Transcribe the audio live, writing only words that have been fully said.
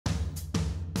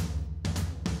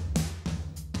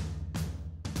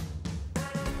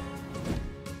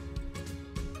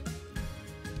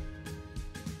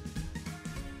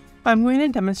I'm going to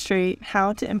demonstrate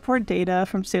how to import data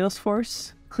from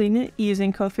Salesforce, clean it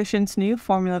using Coefficient's new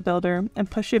formula builder, and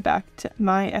push it back to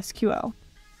MySQL.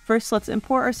 First, let's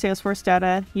import our Salesforce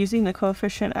data using the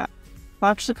Coefficient app.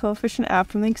 Launch the Coefficient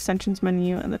app from the Extensions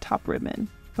menu in the top ribbon.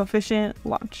 Coefficient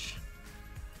Launch.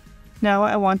 Now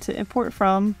I want to import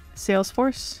from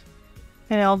Salesforce,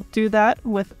 and I'll do that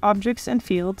with Objects and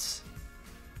Fields.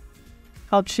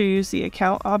 I'll choose the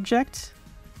Account object.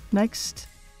 Next.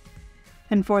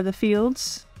 And for the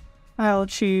fields, I'll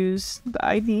choose the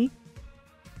ID,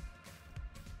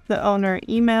 the owner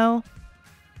email,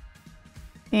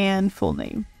 and full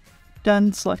name.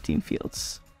 Done selecting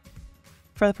fields.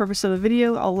 For the purpose of the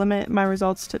video, I'll limit my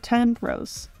results to 10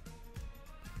 rows.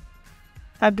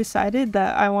 I've decided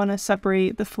that I want to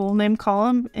separate the full name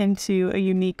column into a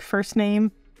unique first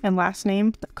name and last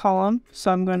name column,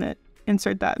 so I'm going to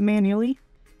insert that manually.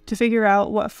 To figure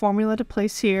out what formula to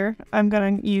place here, I'm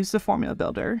going to use the formula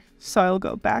builder. So I'll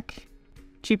go back,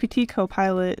 GPT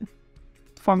Copilot,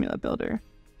 formula builder.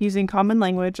 Using common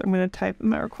language, I'm going to type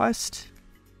my request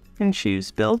and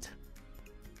choose build.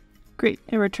 Great,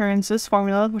 it returns this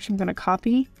formula, which I'm going to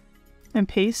copy and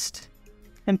paste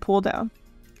and pull down.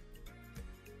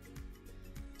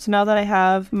 So now that I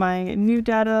have my new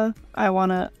data, I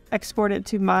want to export it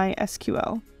to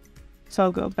MySQL. So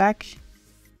I'll go back,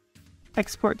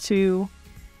 export to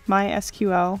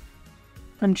MySQL.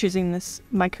 I'm choosing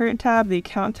my current tab, the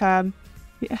account tab,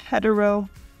 the header row.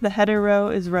 The header row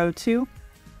is row 2.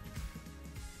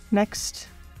 Next,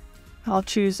 I'll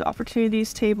choose the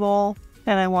opportunities table,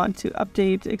 and I want to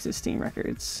update existing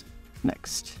records.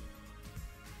 Next.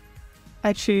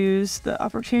 I choose the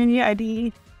opportunity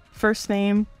ID, first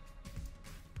name,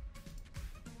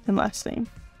 and last name.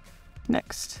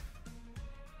 Next.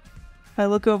 I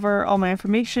look over all my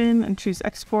information and choose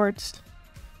export,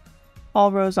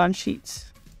 all rows on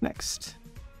sheets. Next.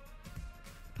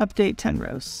 Update 10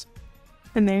 rows.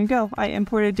 And there you go. I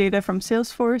imported data from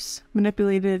Salesforce,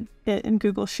 manipulated it in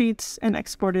Google Sheets, and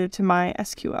exported it to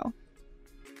MySQL.